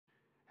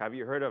Have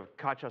you heard of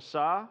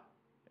cachaça?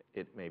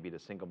 It may be the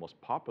single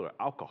most popular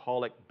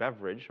alcoholic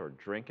beverage or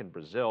drink in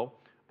Brazil,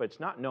 but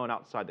it's not known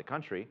outside the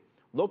country.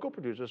 Local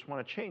producers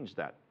want to change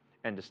that,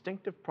 and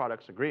distinctive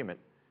products agreement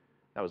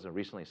that was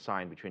recently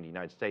signed between the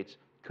United States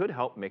could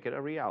help make it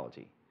a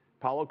reality.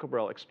 Paulo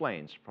Cabral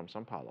explains from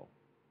São Paulo.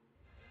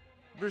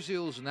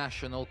 Brazil's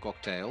national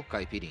cocktail,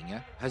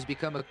 caipirinha, has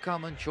become a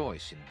common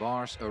choice in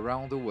bars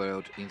around the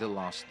world in the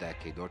last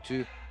decade or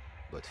two.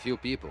 But few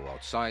people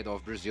outside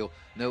of Brazil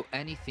know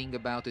anything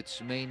about its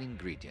main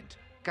ingredient,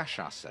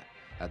 cachaça,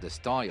 a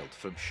distilled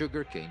from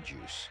sugarcane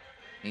juice.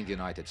 In the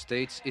United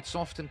States, it's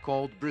often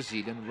called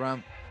Brazilian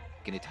rum,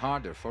 making it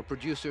harder for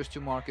producers to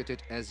market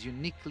it as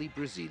uniquely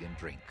Brazilian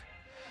drink.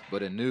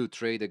 But a new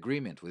trade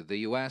agreement with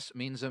the US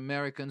means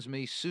Americans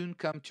may soon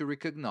come to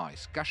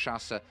recognize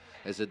cachaça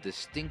as a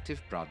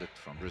distinctive product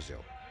from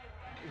Brazil.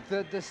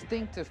 The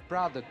distinctive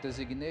product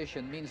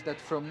designation means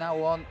that from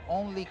now on,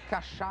 only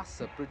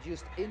cachaça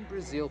produced in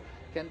Brazil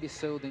can be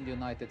sold in the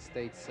United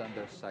States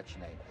under such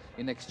name.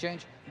 In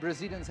exchange,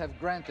 Brazilians have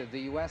granted the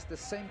US the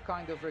same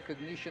kind of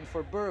recognition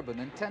for bourbon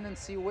and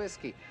Tennessee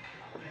whiskey.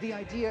 The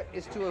idea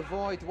is to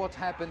avoid what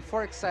happened,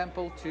 for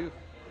example, to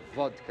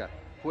vodka,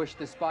 which,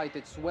 despite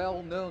its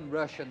well-known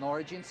Russian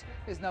origins,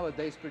 is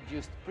nowadays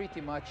produced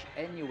pretty much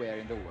anywhere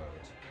in the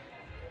world.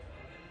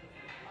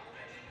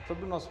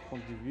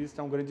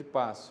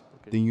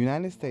 The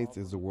United States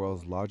is the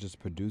world's largest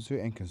producer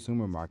and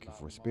consumer market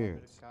for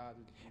spirits,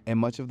 and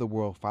much of the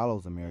world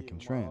follows American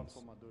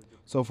trends.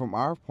 So from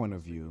our point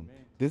of view,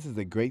 this is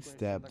a great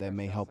step that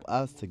may help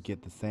us to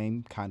get the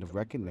same kind of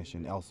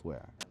recognition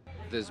elsewhere.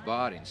 This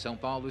bar in São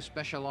Paulo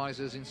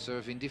specializes in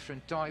serving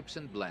different types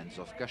and blends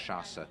of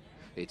cachaça.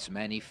 Its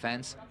many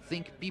fans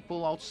think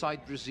people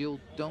outside Brazil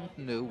don't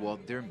know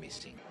what they're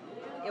missing.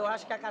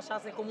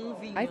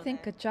 I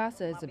think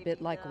cachaça is a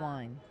bit like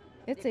wine.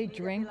 It's a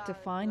drink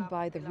defined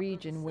by the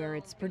region where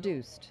it's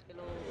produced.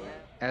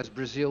 As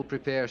Brazil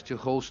prepares to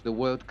host the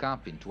World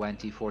Cup in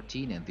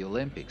 2014 and the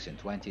Olympics in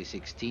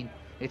 2016,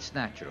 it's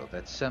natural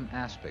that some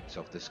aspects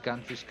of this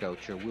country's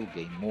culture will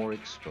gain more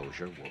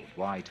exposure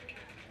worldwide.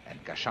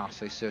 And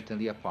cachaça is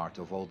certainly a part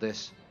of all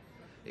this.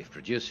 If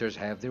producers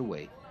have their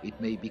way, it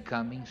may be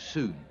coming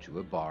soon to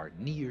a bar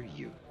near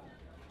you.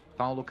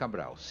 Paulo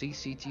Cabral,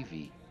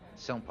 CCTV,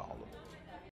 São Paulo.